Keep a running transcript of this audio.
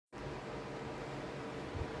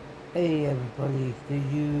Hey everybody,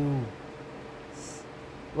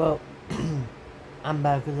 well, I'm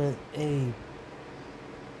back with a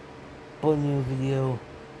brand new video.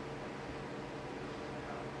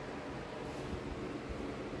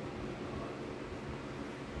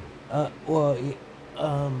 Uh, well, y-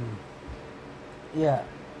 um, yeah,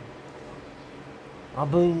 I'll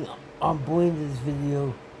bring, I'll bring this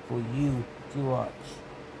video for you to watch.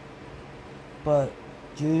 But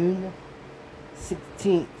June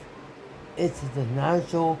 16th, it's the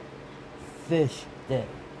National Fish Day.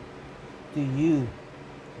 Do you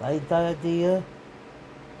like that idea?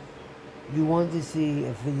 You want to see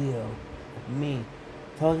a video of me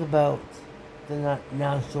talk about the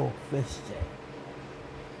National Fish Day.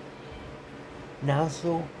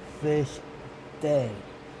 National Fish Day,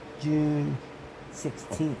 June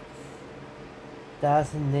 16th.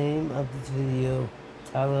 That's the name of this video.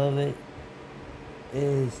 Title of it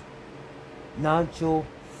is National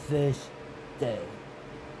Fish Day.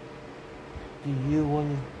 Do you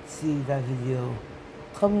want to see that video?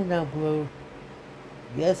 Comment down below.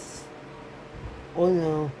 Yes or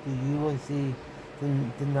no, do you want to see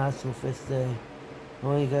the National Fish Day? I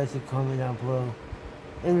want you guys to comment down below.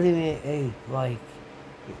 And leave me a like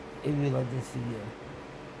if you like this video.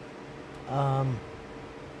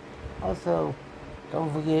 Also,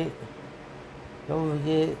 don't forget, don't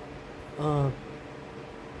forget,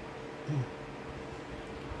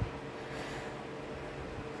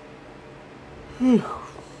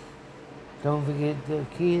 don't forget the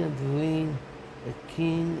King of the Ring, the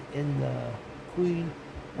King and the Queen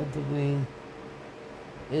of the Ring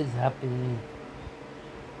is happening.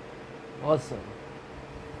 Also,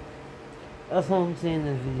 that's what I'm saying in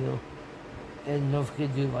the video. And don't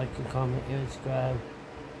forget to like and comment and subscribe.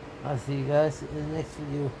 I'll see you guys in the next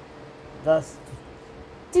video. That's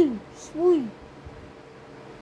too sweet.